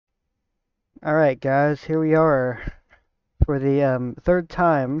Alright guys, here we are for the third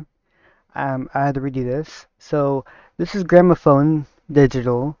time. I had to redo this. So this is Gramophone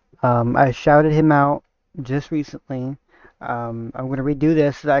Digital. I shouted him out just recently. I'm going to redo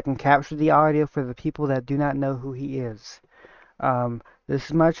this so that I can capture the audio for the people that do not know who he is. This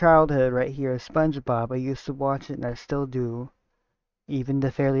is my childhood right here, SpongeBob. I used to watch it and I still do, even the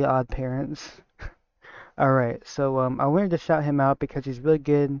Fairly Odd Parents. Alright, so I wanted to shout him out because he's a really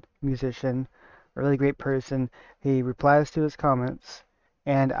good musician, a really great person. He replies to his comments,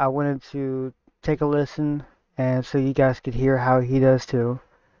 and I wanted to take a listen and so you guys could hear how he does too.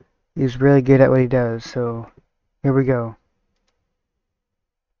 He's really good at what he does, so here we go.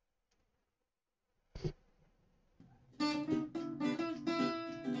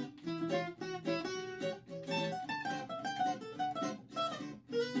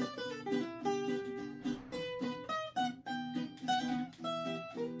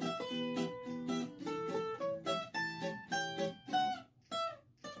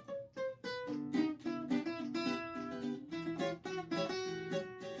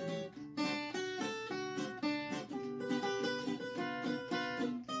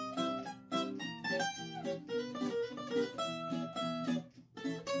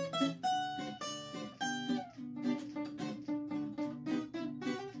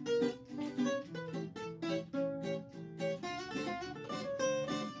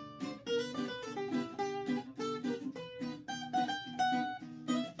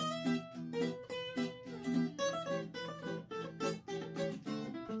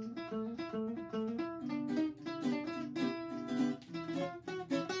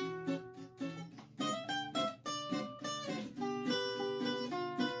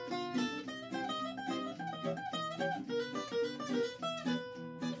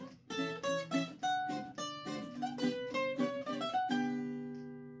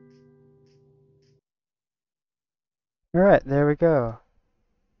 Alright, there we go.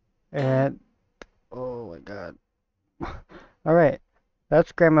 And, oh my god. Alright,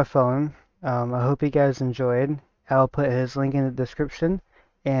 that's Gramophone. I hope you guys enjoyed. I'll put his link in the description,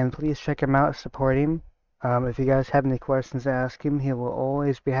 and please check him out, support him. If you guys have any questions to ask him, he will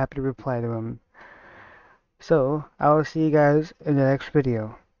always be happy to reply to them. So, I will see you guys in the next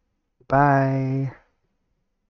video. Bye.